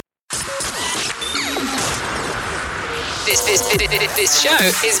This show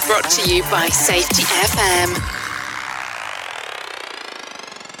is brought to you by Safety FM.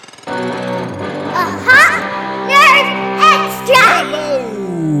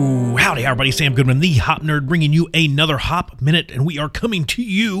 Hello! Howdy, everybody. Sam Goodman, the Hop Nerd, bringing you another Hop Minute, and we are coming to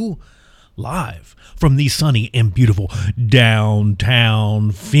you live from the sunny and beautiful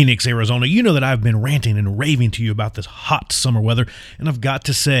downtown Phoenix, Arizona. You know that I've been ranting and raving to you about this hot summer weather, and I've got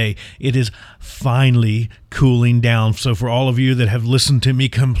to say, it is finally cooling down. So for all of you that have listened to me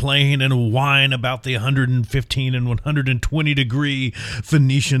complain and whine about the 115 and 120 degree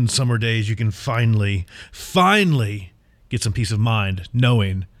Phoenician summer days, you can finally get some peace of mind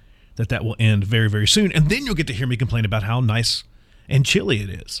knowing that that will end very, very soon. And then you'll get to hear me complain about how nice and chilly it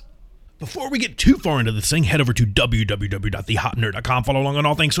is. Before we get too far into this thing, head over to www.thehopnerd.com. Follow along on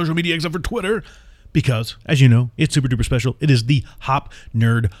all things social media except for Twitter, because, as you know, it's super duper special. It is the Hop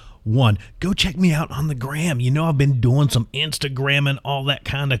Nerd 1. Go check me out on the gram. You know I've been doing some Instagram and all that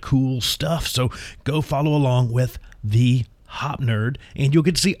kind of cool stuff, so go follow along with the Hop Nerd, and you'll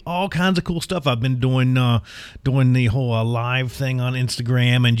get to see all kinds of cool stuff. I've been doing the whole live thing on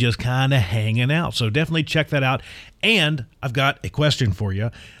Instagram and just kind of hanging out, so definitely check that out. And I've got a question for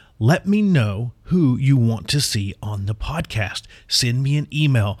you. Let me know who you want to see on the podcast. Send me an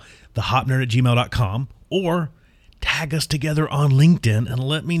email, thehopnerd@gmail.com, or tag us together on LinkedIn and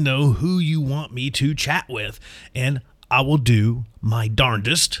let me know who you want me to chat with. And I will do my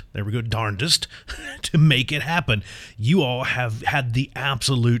darndest, there we go, darndest, to make it happen. You all have had the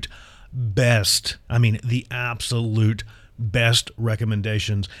absolute best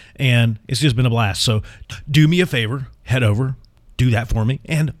recommendations, and it's just been a blast. So do me a favor, head over, do that for me,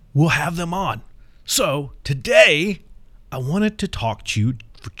 and we'll have them on. So today, I wanted to talk to you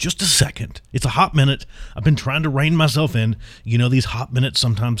for just a second. It's a hop minute. I've been trying to rein myself in. You know, these hop minutes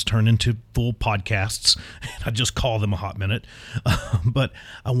sometimes turn into full podcasts. I just call them a hop minute. But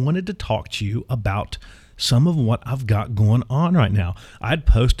I wanted to talk to you about some of what I've got going on right now. I'd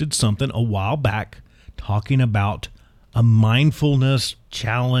posted something a while back talking about a mindfulness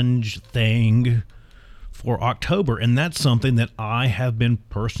challenge thing for October, and that's something that I have been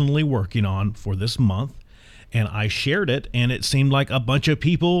personally working on for this month, and I shared it, and it seemed like a bunch of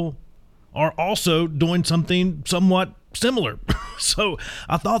people are also doing something somewhat similar. So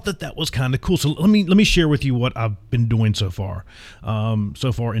I thought that was kind of cool. So let me share with you what I've been doing so far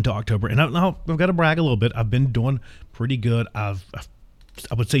into October, and I've got to brag a little bit. I've been doing pretty good. I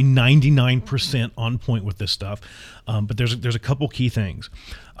would say 99% on point with this stuff, but there's a couple key things.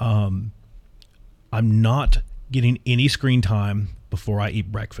 I'm not getting any screen time before I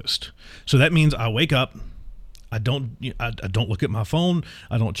eat breakfast. So that means I wake up, I don't look at my phone,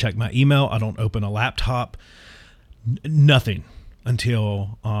 I don't check my email, I don't open a laptop, nothing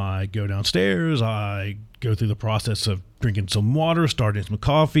until I go downstairs. I go through the process of drinking some water, starting some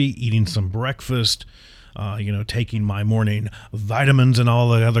coffee, eating some breakfast, taking my morning vitamins and all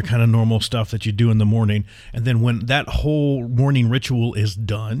the other kind of normal stuff that you do in the morning. And then when that whole morning ritual is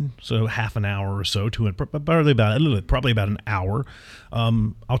done, so half an hour or so to probably about an hour,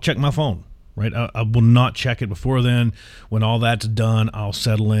 I'll check my phone. Right, I will not check it before then. When all that's done, I'll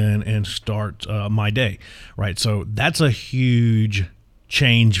settle in and start my day. Right, so that's a huge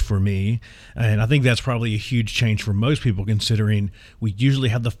change for me, and I think that's probably a huge change for most people, considering we usually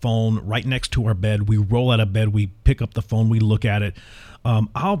have the phone right next to our bed. We roll out of bed, we pick up the phone, we look at it.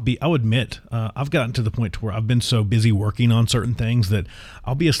 I'll admit, I've gotten to the point to where I've been so busy working on certain things that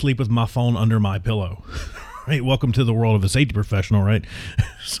I'll be asleep with my phone under my pillow. Right, welcome to the world of a safety professional, right?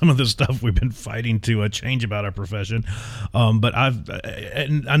 Some of the stuff we've been fighting to change about our profession, but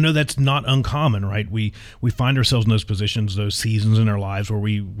I know that's not uncommon, right? We find ourselves in those positions, those seasons in our lives where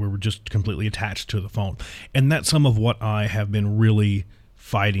we're just completely attached to the phone, and that's some of what I have been really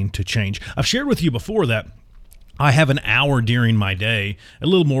fighting to change. I've shared with you before that I have an hour during my day, a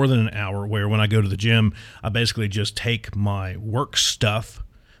little more than an hour, where when I go to the gym, I basically just take my work stuff,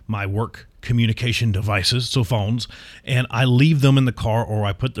 my work communication devices, so phones, and I leave them in the car or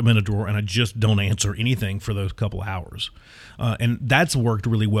I put them in a drawer and I just don't answer anything for those couple hours. And that's worked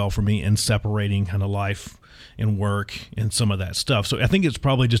really well for me in separating kind of life and work and some of that stuff. So I think it's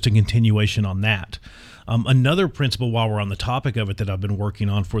probably just a continuation on that. Another principle, while we're on the topic of it, that I've been working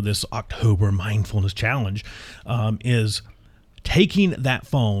on for this October Mindfulness Challenge is taking that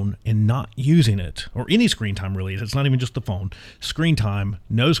phone and not using it, or any screen time really. It's not even just the phone. Screen time,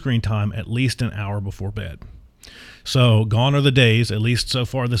 no screen time, at least an hour before bed. So gone are the days, at least so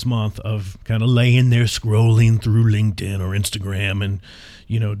far this month, of kind of laying there scrolling through LinkedIn or Instagram and,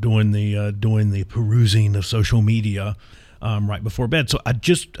 doing the perusing of social media. right before bed. So I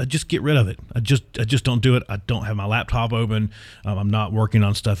just get rid of it. I just don't do it. I don't have my laptop open. I'm not working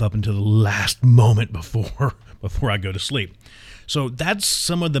on stuff up until the last moment before I go to sleep. So that's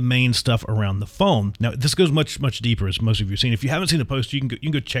some of the main stuff around the phone. Now, this goes much deeper, as most of you have seen. If you haven't seen the post, you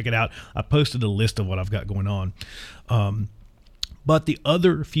can go check it out. I posted a list of what I've got going on. But the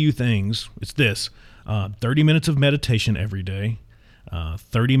other few things, it's this: 30 minutes of meditation every day,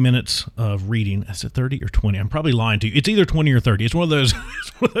 30 minutes of reading. I said 30 or 20. I'm probably lying to you. It's either 20 or 30. It's one of those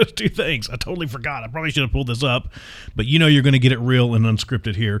two things. I totally forgot. I probably should have pulled this up, but you're going to get it real and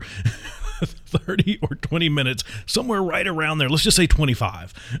unscripted here. 30 or 20 minutes, somewhere right around there. Let's just say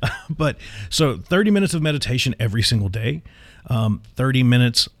 25. But so 30 minutes of meditation every single day, 30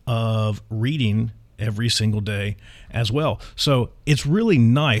 minutes of reading every single day as well. So it's really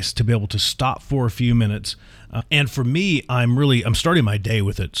nice to be able to stop for a few minutes. And for me, I'm starting my day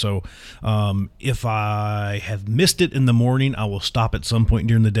with it. So if I have missed it in the morning, I will stop at some point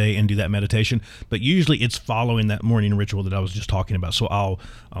during the day and do that meditation. But usually it's following that morning ritual that I was just talking about. So I'll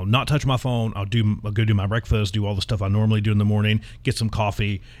not touch my phone. I'll go do my breakfast, do all the stuff I normally do in the morning, get some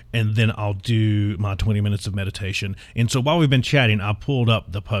coffee, and then I'll do my 20 minutes of meditation. And so while we've been chatting, I pulled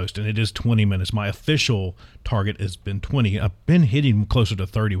up the post, and it is 20 minutes. My official target has been 20. I've been hitting closer to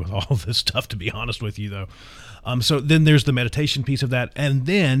 30 with all this stuff, to be honest with you, though. So then there's the meditation piece of that, and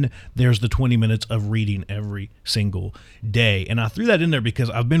then there's the 20 minutes of reading every single day. And I threw that in there because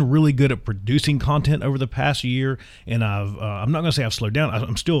I've been really good at producing content over the past year, and I'm not going to say I've slowed down.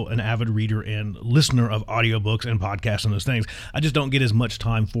 I'm still an avid reader and listener of audiobooks and podcasts and those things. I just don't get as much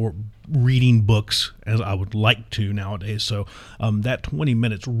time for reading books as I would like to nowadays. So that 20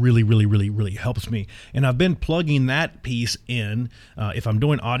 minutes really helps me. And I've been plugging that piece in. If I'm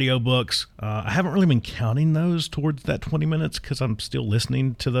doing audiobooks, I haven't really been counting those towards that 20 minutes because I'm still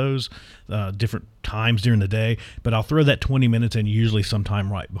listening to those different times during the day. But I'll throw that 20 minutes in usually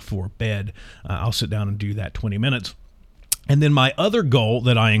sometime right before bed. I'll sit down and do that 20 minutes. And then my other goal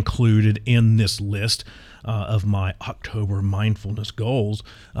that I included in this list of my October mindfulness goals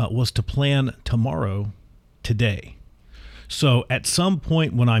was to plan tomorrow today. So at some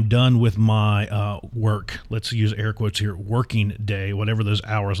point when I'm done with my work, let's use air quotes here, working day, whatever those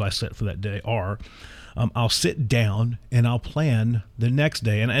hours I set for that day are, I'll sit down and I'll plan the next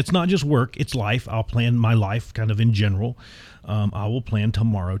day. And it's not just work, it's life. I'll plan my life kind of in general. I will plan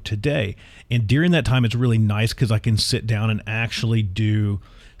tomorrow today. And during that time, it's really nice because I can sit down and actually do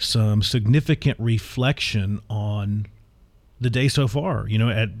some significant reflection on the day so far.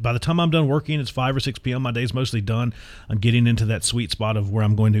 By the time I'm done working, it's 5 or 6 p.m. My day's mostly done. I'm getting into that sweet spot of where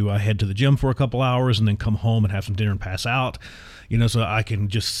I'm going to head to the gym for a couple hours and then come home and have some dinner and pass out. So I can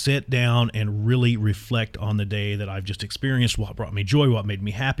just sit down and really reflect on the day that I've just experienced, what brought me joy, what made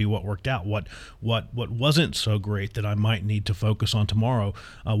me happy, what worked out, what wasn't so great that I might need to focus on tomorrow,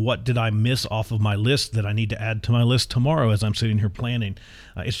 what did I miss off of my list that I need to add to my list tomorrow as I'm sitting here planning.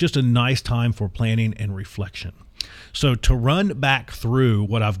 It's just a nice time for planning and reflection. So to run back through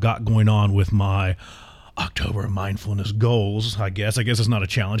what I've got going on with my October mindfulness goals, I guess it's not a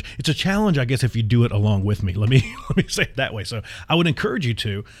challenge. It's a challenge, I guess, if you do it along with me. Let me say it that way. So I would encourage you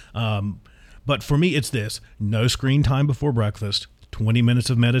to, but for me, it's this: no screen time before breakfast, 20 minutes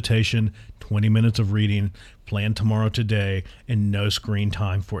of meditation, 20 minutes of reading, plan tomorrow today, and no screen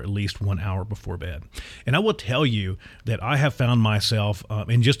time for at least 1 hour before bed. And I will tell you that I have found myself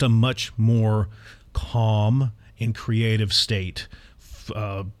in just a much more calm and creative state.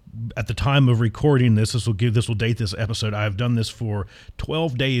 At the time of recording this will date this episode. I've done this for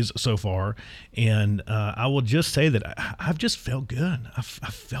 12 days so far, and I will just say that I've just felt good. I've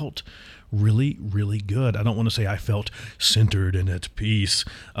felt really good. I don't want to say I felt centered and at peace,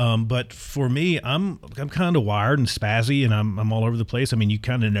 but for me, I'm kind of wired and spazzy, and I'm all over the place. I mean, you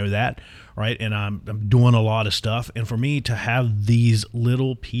kind of know that, right? And I'm doing a lot of stuff, and for me to have these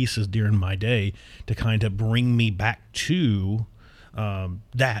little pieces during my day to kind of bring me back to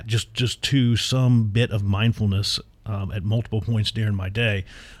that just to some bit of mindfulness at multiple points during my day,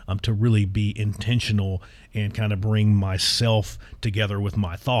 to really be intentional and kind of bring myself together with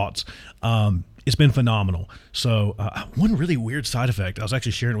my thoughts. It's been phenomenal. So one really weird side effect, I was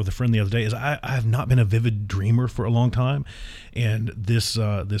actually sharing it with a friend the other day, is I have not been a vivid dreamer for a long time. And this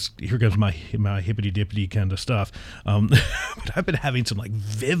here goes my hippity dippity kind of stuff. But I've been having some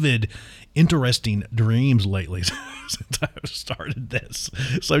vivid, interesting dreams lately since I started this.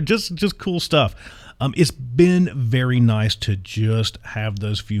 So just cool stuff. It's been very nice to just have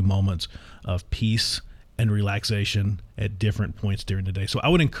those few moments of peace and relaxation at different points during the day. So I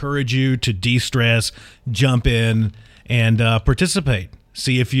would encourage you to de-stress, jump in, and participate.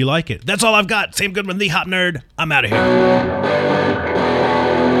 See if you like it. That's all I've got. Sam Goodman, the Hop Nerd. I'm out of here.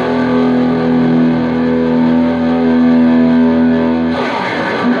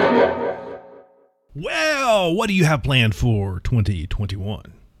 Well, what do you have planned for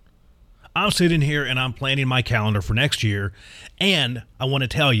 2021? I'm sitting here and I'm planning my calendar for next year, and I want to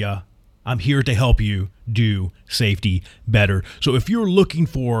tell you, I'm here to help you do safety better. So if you're looking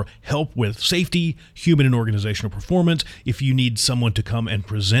for help with safety, human and organizational performance, if you need someone to come and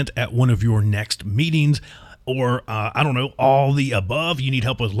present at one of your next meetings, or all the above, you need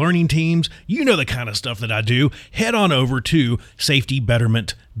help with learning teams, you know the kind of stuff that I do, head on over to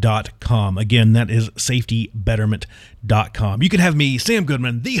safetybetterment.com. Again, that is safetybetterment.com. You can have me, Sam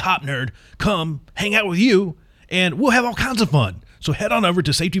Goodman, the Hop Nerd, come hang out with you, and we'll have all kinds of fun. So head on over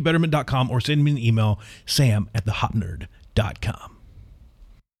to safetybetterment.com or send me an email, sam@thehopnerd.com.